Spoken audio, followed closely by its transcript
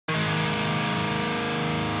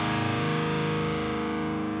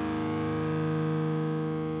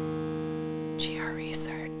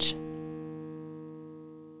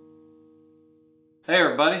Hey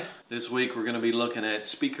everybody, this week we're going to be looking at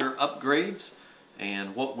speaker upgrades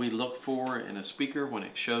and what we look for in a speaker when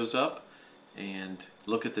it shows up, and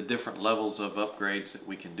look at the different levels of upgrades that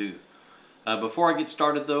we can do. Before I get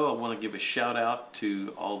started though, I want to give a shout out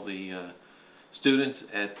to all the students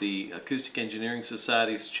at the Acoustic Engineering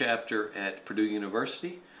Society's chapter at Purdue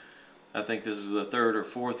University. I think this is the third or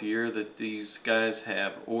fourth year that these guys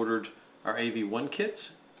have ordered our AV1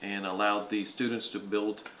 kits and allowed the students to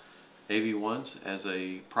build AV1s as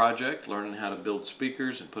a project, learning how to build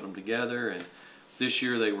speakers and put them together. And this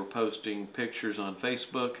year they were posting pictures on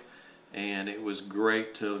Facebook, and it was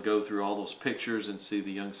great to go through all those pictures and see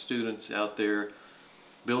the young students out there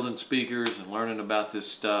building speakers and learning about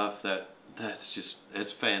this stuff.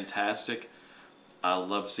 It's fantastic. I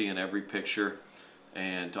love seeing every picture,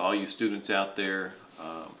 and to all you students out there,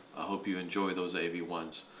 I hope you enjoy those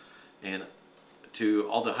AV1s. And to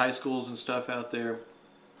all the high schools and stuff out there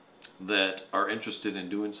that are interested in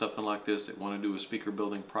doing something like this, that want to do a speaker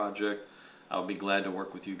building project, I'll be glad to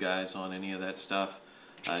work with you guys on any of that stuff.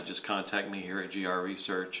 Just contact me here at GR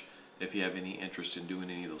Research if you have any interest in doing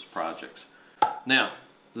any of those projects. Now,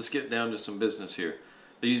 let's get down to some business here.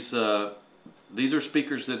 These are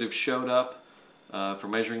speakers that have showed up for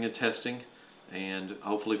measuring and testing, and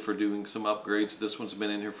hopefully for doing some upgrades. This one's been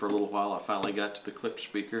in here for a little while. I finally got to the Klipsch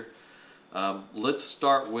speaker. Let's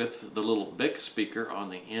start with the little BIC speaker on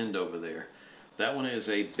the end over there. That one is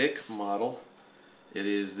a BIC model. It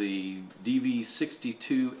is the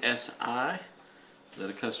DV62si that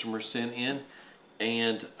a customer sent in,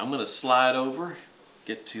 and I'm going to slide over,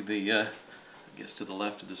 get to the I guess to the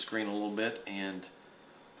left of the screen a little bit, and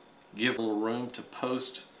give a little room to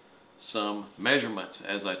post some measurements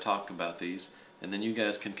as I talk about these, and then you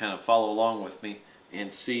guys can kind of follow along with me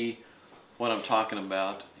and see what I'm talking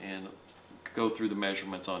about and go through the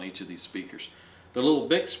measurements on each of these speakers. The little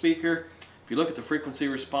BIC speaker, if you look at the frequency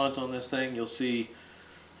response on this thing, you'll see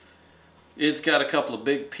it's got a couple of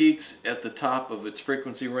big peaks at the top of its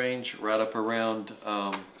frequency range, right up around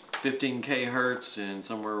 15 kHz and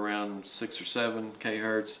somewhere around 6 or 7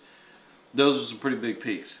 kHz. Those are some pretty big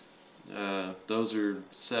peaks. Those are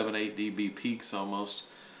 7-8 dB peaks almost.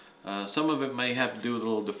 Some of it may have to do with a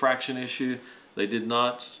little diffraction issue. They did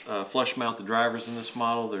not flush mount the drivers in this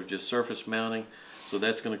model. They're just surface mounting, so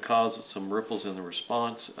that's going to cause some ripples in the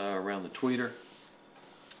response around the tweeter.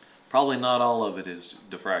 Probably not all of it is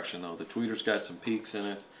diffraction though. The tweeter's got some peaks in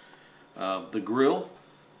it. The grill,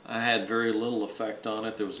 I had very little effect on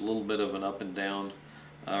it. There was a little bit of an up and down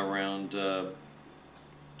around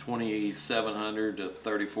 2700 to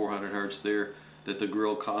 3400 hertz there, that the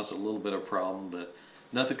grill caused a little bit of problem, but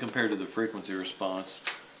nothing compared to the frequency response.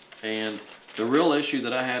 And the real issue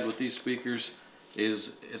that I had with these speakers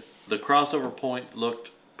is the crossover point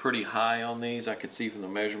looked pretty high on these. I could see from the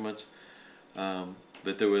measurements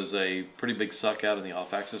that there was a pretty big suck out in the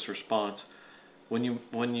off-axis response. When you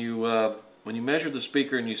measure the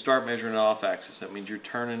speaker and you start measuring it off-axis, that means you're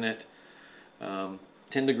turning it 10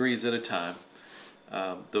 degrees at a time.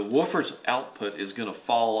 The woofer's output is going to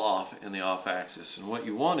fall off in the off-axis, and what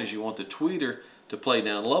you want is you want the tweeter to play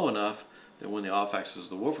down low enough that when the off-axis of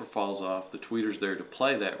the woofer falls off, the tweeter's there to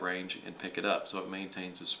play that range and pick it up, so it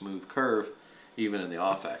maintains a smooth curve even in the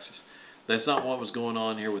off-axis. That's not what was going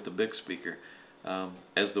on here with the BIC speaker.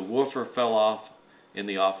 As the woofer fell off in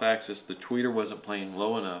the off-axis, the tweeter wasn't playing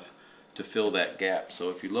low enough to fill that gap. So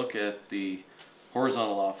if you look at the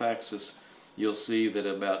horizontal off-axis, you'll see that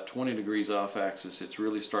about 20 degrees off-axis, it's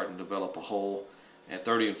really starting to develop a hole. At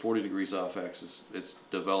 30 and 40 degrees off-axis, it's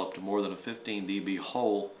developed more than a 15 dB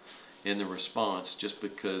hole in the response, just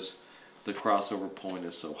because the crossover point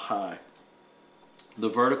is so high. The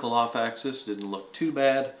vertical off-axis didn't look too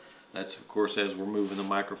bad. That's of course as we're moving the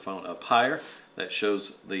microphone up higher. That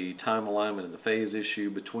shows the time alignment and the phase issue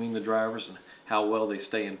between the drivers and how well they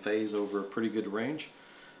stay in phase over a pretty good range.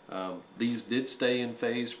 These did stay in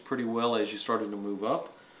phase pretty well as you started to move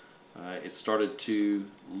up. It started to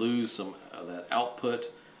lose some of that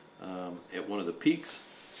output at one of the peaks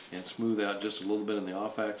and smooth out just a little bit in the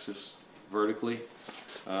off-axis vertically.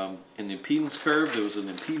 In the impedance curve, there was an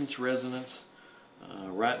impedance resonance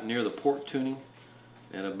right near the port tuning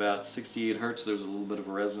at about 68 hertz. There's a little bit of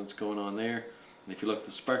a resonance going on there. And if you look at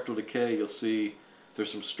the spectral decay, you'll see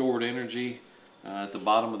there's some stored energy at the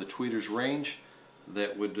bottom of the tweeter's range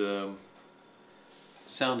that would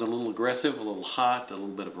sound a little aggressive, a little hot, a little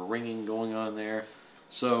bit of a ringing going on there.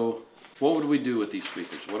 So what would we do with these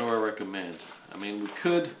speakers? What do I recommend? I mean, we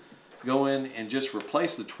could go in and just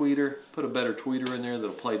replace the tweeter, put a better tweeter in there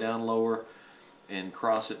that'll play down lower, and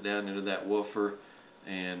cross it down into that woofer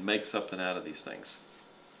and make something out of these things.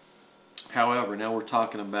 However, now we're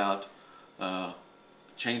talking about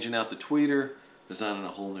changing out the tweeter, designing a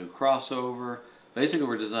whole new crossover. Basically,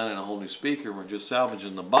 we're designing a whole new speaker. We're just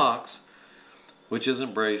salvaging the box, which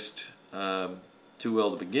isn't braced too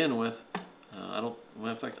well to begin with.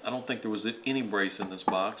 In fact, I don't think there was any brace in this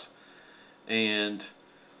box. And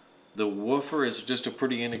the woofer is just a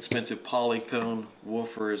pretty inexpensive polycone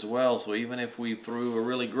woofer as well. So even if we threw a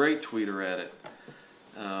really great tweeter at it,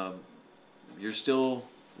 you're still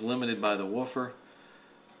limited by the woofer.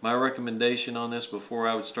 My recommendation on this, before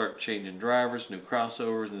I would start changing drivers, new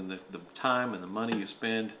crossovers, and the time and the money you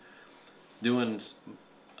spend doing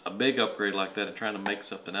a big upgrade like that and trying to make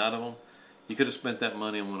something out of them, you could have spent that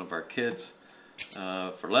money on one of our kits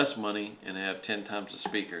for less money and have 10 times the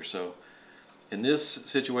speaker. So in this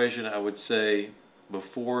situation, I would say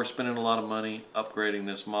before spending a lot of money upgrading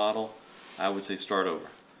this model, I would say start over.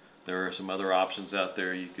 There are some other options out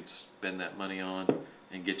there you could spend that money on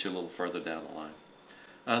and get you a little further down the line.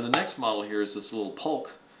 The next model here is this little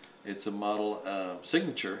Polk. It's a model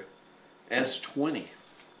Signature S20.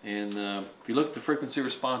 And if you look at the frequency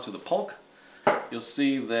response of the Polk, you'll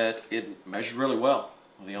see that it measured really well.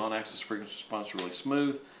 The on-axis frequency response is really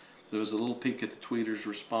smooth. There was a little peak at the tweeter's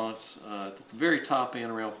response at the very top end,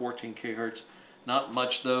 around 14 kHz. Not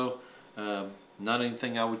much though. Not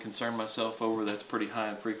anything I would concern myself over. That's pretty high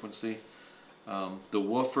in frequency. The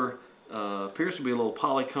woofer appears to be a little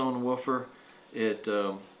polycone woofer. It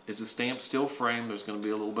is a stamped steel frame. There's going to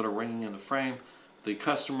be a little bit of ringing in the frame. The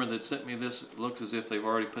customer that sent me this, it looks as if they've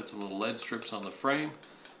already put some little lead strips on the frame,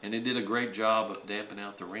 and it did a great job of dampening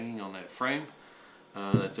out the ringing on that frame.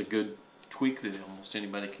 That's a good tweak that almost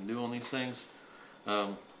anybody can do on these things.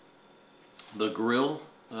 The grill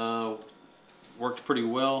worked pretty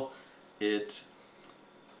well. It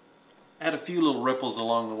had a few little ripples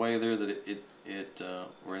along the way there that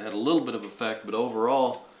where it had a little bit of effect, but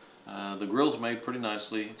overall the grill's made pretty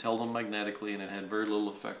nicely. It's held on magnetically and it had very little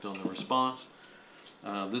effect on the response.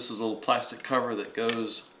 This is a little plastic cover that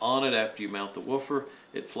goes on it after you mount the woofer.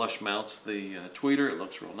 It flush mounts the tweeter. It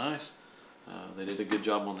looks real nice. They did a good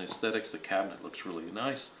job on the aesthetics. The cabinet looks really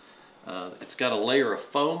nice. It's got a layer of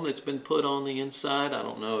foam that's been put on the inside. I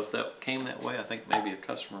don't know if that came that way. I think maybe a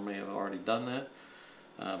customer may have already done that.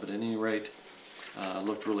 But at any rate,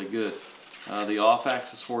 looked really good. The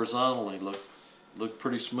off-axis horizontally looked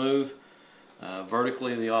pretty smooth.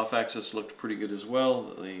 Vertically, the off-axis looked pretty good as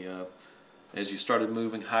well. As you started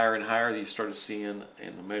moving higher and higher, you started seeing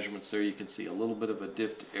in the measurements there, you can see a little bit of a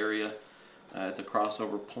dipped area at the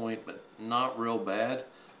crossover point, but not real bad.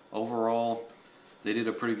 Overall, they did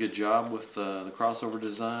a pretty good job with the crossover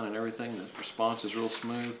design and everything. The response is real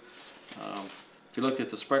smooth. If you look at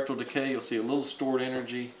the spectral decay, you'll see a little stored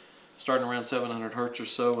energy starting around 700 hertz or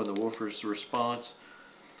so in the woofer's response,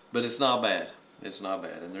 but it's not bad. It's not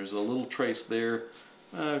bad, and there's a little trace there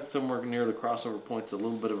somewhere near the crossover point's a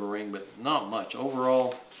little bit of a ring, but not much.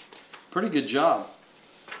 Overall, pretty good job.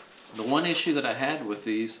 The one issue that I had with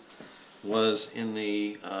these was in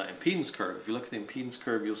the impedance curve. If you look at the impedance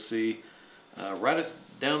curve, you'll see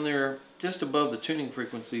down there, just above the tuning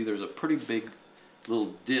frequency, there's a pretty big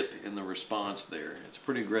little dip in the response there. It's a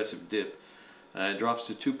pretty aggressive dip. It drops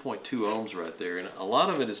to 2.2 ohms right there, and a lot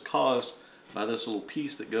of it is caused by this little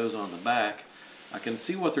piece that goes on the back. I can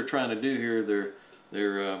see what they're trying to do here.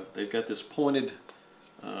 They've got this pointed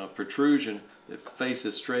protrusion that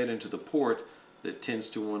faces straight into the port that tends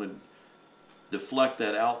to want to deflect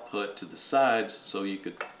that output to the sides, so you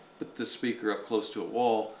could put the speaker up close to a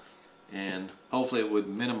wall and hopefully it would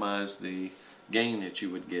minimize the gain that you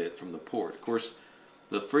would get from the port. Of course,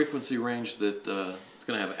 the frequency range that it's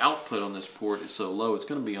going to have output on this port is so low, it's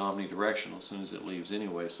going to be omnidirectional as soon as it leaves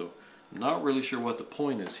anyway, so I'm not really sure what the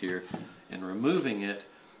point is here, and removing it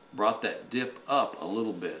brought that dip up a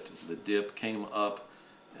little bit. The dip came up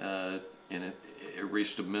and it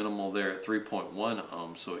reached a minimal there at 3.1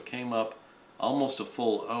 ohms, so it came up almost a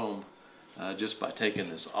full ohm just by taking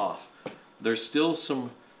this off. There's still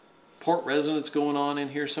some port resonance going on in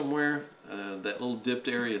here somewhere. That little dipped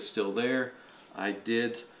area is still there. I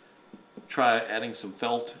did try adding some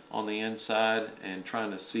felt on the inside and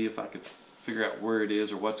trying to see if I could figure out where it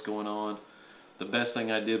is or what's going on. The best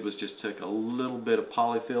thing I did was just took a little bit of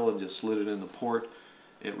polyfill and just slid it in the port.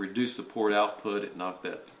 It reduced the port output. It knocked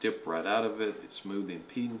that dip right out of it. It smoothed the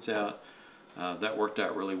impedance out. That worked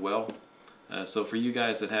out really well. So for you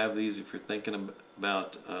guys that have these, if you're thinking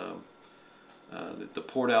about the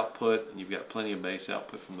port output and you've got plenty of bass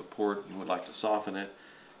output from the port and would like to soften it,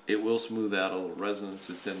 it will smooth out a little resonance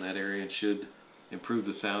that's in that area and should improve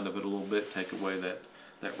the sound of it a little bit, take away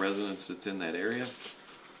that resonance that's in that area.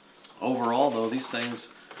 Overall though, these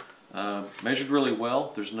things measured really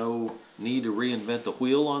well. There's no need to reinvent the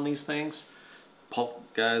wheel on these things.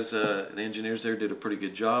 Polk guys, the engineers there did a pretty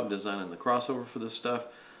good job designing the crossover for this stuff.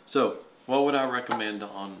 So what would I recommend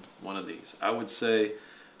on one of these? I would say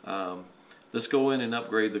let's go in and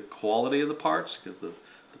upgrade the quality of the parts, because the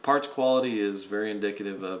parts quality is very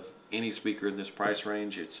indicative of any speaker in this price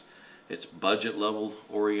range. It's budget level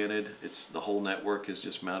oriented. The whole network is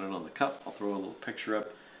just mounted on the cup. I'll throw a little picture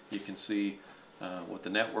up. You can see what the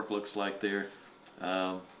network looks like there.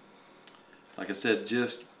 Like I said,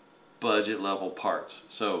 just budget level parts.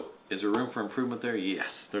 So is there room for improvement there?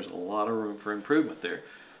 Yes, there's a lot of room for improvement there.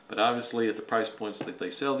 But obviously at the price points that they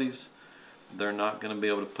sell these, they're not going to be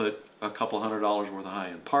able to put a couple $100s worth of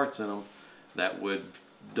high-end parts in them that would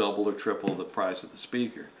double or triple the price of the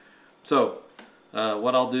speaker. So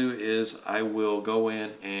what I'll do is I will go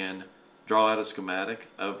in and draw out a schematic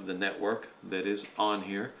of the network that is on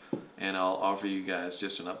here, and I'll offer you guys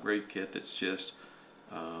just an upgrade kit that's just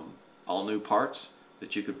all new parts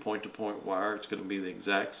that you could point-to-point wire. It's going to be the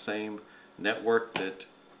exact same network that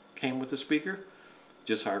came with the speaker,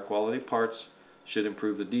 just higher quality parts. Should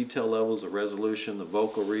improve the detail levels, the resolution, the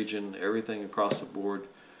vocal region, everything across the board.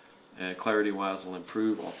 Clarity wise will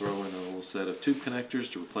improve. I'll throw in a little set of tube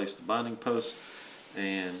connectors to replace the binding posts,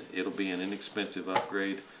 and it'll be an inexpensive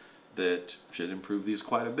upgrade that should improve these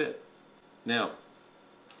quite a bit. Now,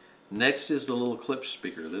 next is the little Klipsch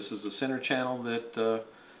speaker. This is the center channel that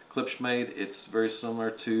Klipsch made. It's very similar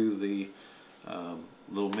to the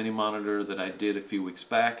little mini monitor that I did a few weeks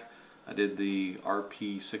back. I did the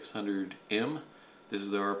RP-600M. This is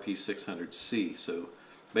the RP-600C. So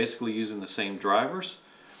basically using the same drivers.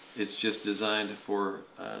 It's just designed for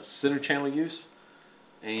center channel use.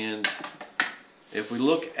 And if we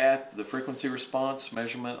look at the frequency response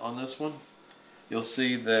measurement on this one, you'll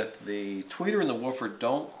see that the tweeter and the woofer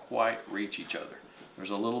don't quite reach each other. There's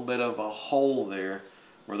a little bit of a hole there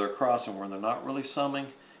where they're crossing, where they're not really summing,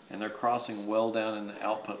 and they're crossing well down in the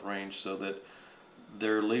output range, so that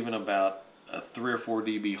they're leaving about a 3 or 4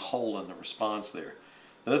 dB hole in the response there.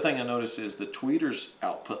 The other thing I noticed is the tweeter's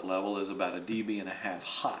output level is about 1.5 dB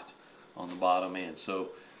hot on the bottom end. So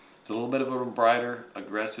it's a little bit of a brighter,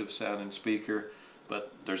 aggressive sounding speaker,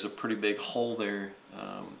 but there's a pretty big hole there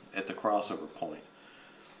at the crossover point.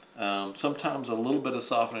 Sometimes a little bit of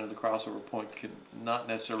softening of the crossover point can not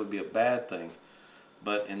necessarily be a bad thing,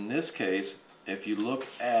 but in this case, if you look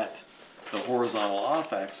at the horizontal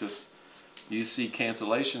off axis, you see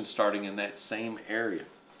cancellation starting in that same area.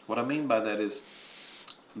 What I mean by that is,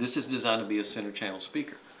 this is designed to be a center channel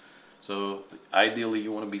speaker. So ideally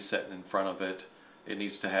you want to be sitting in front of it. It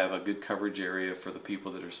needs to have a good coverage area for the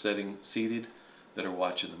people that are seated, that are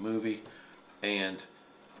watching the movie. And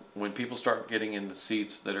when people start getting in the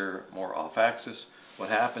seats that are more off axis, what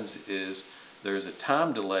happens is there's a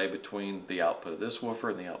time delay between the output of this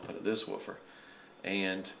woofer and the output of this woofer.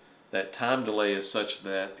 And that time delay is such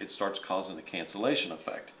that it starts causing a cancellation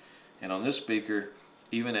effect. And on this speaker,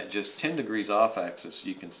 even at just 10 degrees off axis,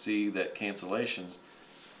 you can see that cancellation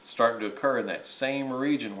starting to occur in that same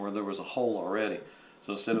region where there was a hole already.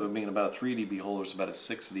 So instead of it being about a 3 dB hole, there's about a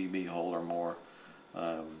 6 dB hole or more,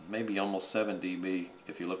 maybe almost 7 dB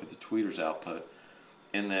if you look at the tweeter's output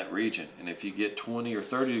in that region. And if you get 20 or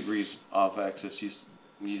 30 degrees off axis,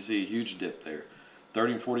 you see a huge dip there.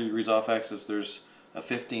 30 and 40 degrees off axis, there's a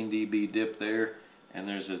 15 dB dip there, and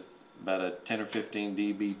there's about a 10 or 15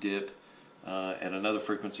 dB dip at another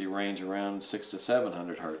frequency range around 600 to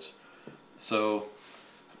 700 hertz. So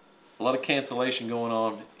a lot of cancellation going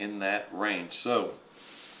on in that range. So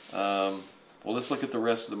well, let's look at the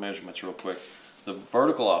rest of the measurements real quick. The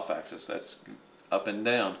vertical off axis, that's up and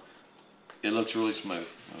down, it looks really smooth.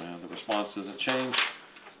 The response doesn't change.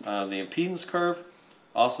 The impedance curve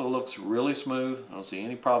also looks really smooth. I don't see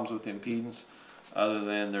any problems with the impedance, other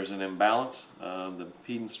than there's an imbalance. The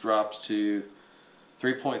impedance drops to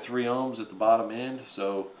 3.3 ohms at the bottom end,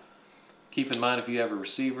 so keep in mind if you have a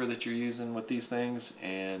receiver that you're using with these things,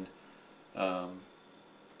 and a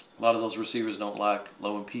lot of those receivers don't like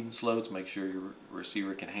low impedance loads. Make sure your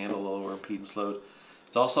receiver can handle the lower impedance load.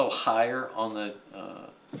 It's also higher on the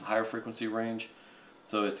higher frequency range,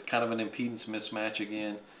 so it's kind of an impedance mismatch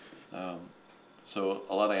again. So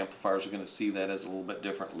a lot of amplifiers are going to see that as a little bit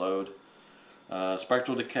different load.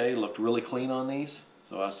 Spectral decay looked really clean on these,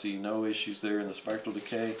 so I see no issues there in the spectral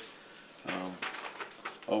decay.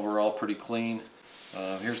 Overall pretty clean.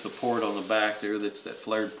 Here's the port on the back there, that's that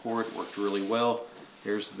flared port, worked really well.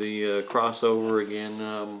 Here's the crossover again,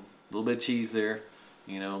 a little bit of cheese there,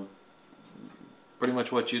 you know, pretty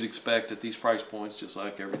much what you'd expect at these price points, just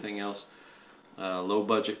like everything else. Low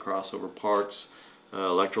budget crossover parts,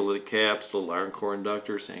 electrolytic caps, little iron core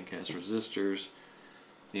inductors, sandcast resistors,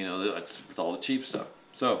 you know, it's all the cheap stuff.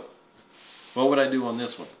 So what would I do on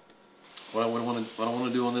this one? What I want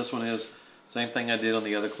to do on this one is same thing I did on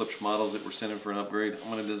the other Klipsch models that we're sending for an upgrade.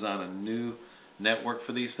 I'm going to design a new network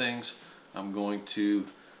for these things. I'm going to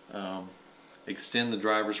extend the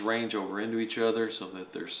driver's range over into each other so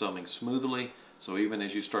that they're summing smoothly. So even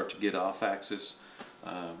as you start to get off axis,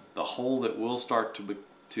 the hole that will start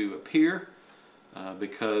to appear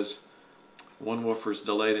because one woofer is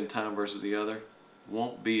delayed in time versus the other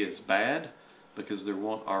won't be as bad because there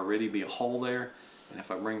won't already be a hole there. And if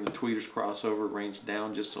I bring the tweeters crossover range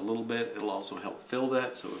down just a little bit, it'll also help fill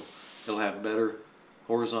that, so it'll have better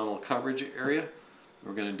horizontal coverage area.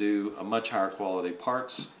 We're going to do a much higher quality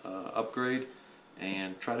parts upgrade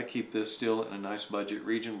and try to keep this still in a nice budget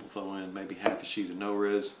region. We'll throw in maybe half a sheet of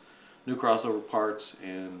no-res, new crossover parts,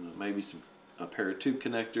 and maybe a pair of tube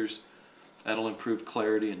connectors. That'll improve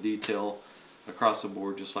clarity and detail across the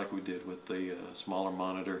board just like we did with the smaller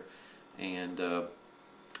monitor, and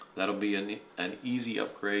that'll be an easy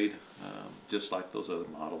upgrade just like those other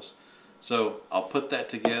models. So I'll put that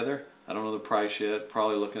together. I don't know the price yet,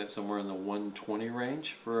 probably looking at somewhere in the 120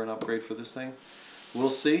 range for an upgrade for this thing. We'll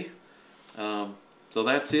see. So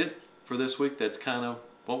that's it for this week. That's kind of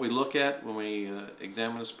what we look at when we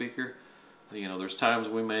examine a speaker. You know, there's times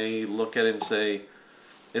we may look at it and say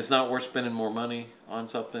it's not worth spending more money on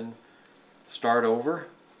something. Start over.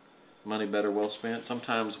 Money better well spent.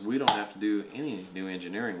 Sometimes we don't have to do any new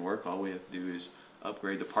engineering work. All we have to do is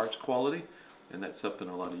upgrade the parts quality, and that's something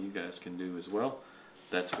a lot of you guys can do as well.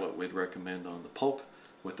 That's what we'd recommend on the Polk.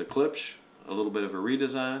 With the Klipsch, a little bit of a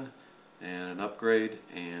redesign and an upgrade,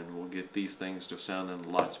 and we'll get these things to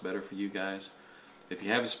sounding lots better for you guys. If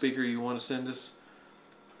you have a speaker you want to send us,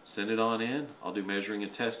 send it on in. I'll do measuring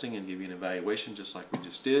and testing and give you an evaluation just like we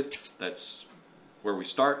just did. That's where we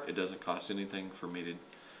start. It doesn't cost anything for me to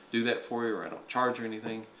do that for you, or I don't charge you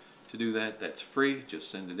anything to do that. That's free.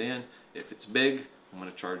 Just send it in. If it's big, I'm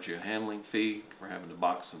going to charge you a handling fee. We're having to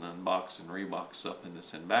box and unbox and rebox something to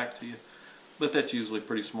send back to you, but that's usually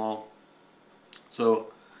pretty small. So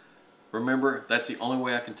remember, that's the only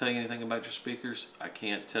way I can tell you anything about your speakers. I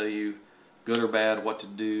can't tell you good or bad what to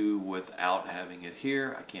do without having it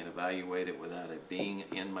here. I can't evaluate it without it being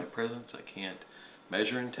in my presence. I can't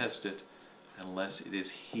measure and test it unless it is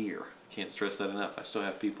here. I can't stress that enough. I still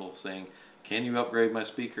have people saying, can you upgrade my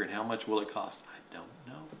speaker and how much will it cost? I don't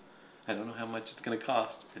know. I don't know how much it's going to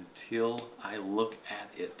cost until I look at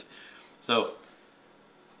it. So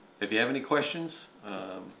if you have any questions,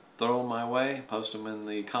 throw them my way, post them in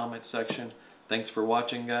the comments section. Thanks for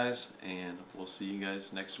watching, guys, and we'll see you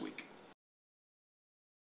guys next week.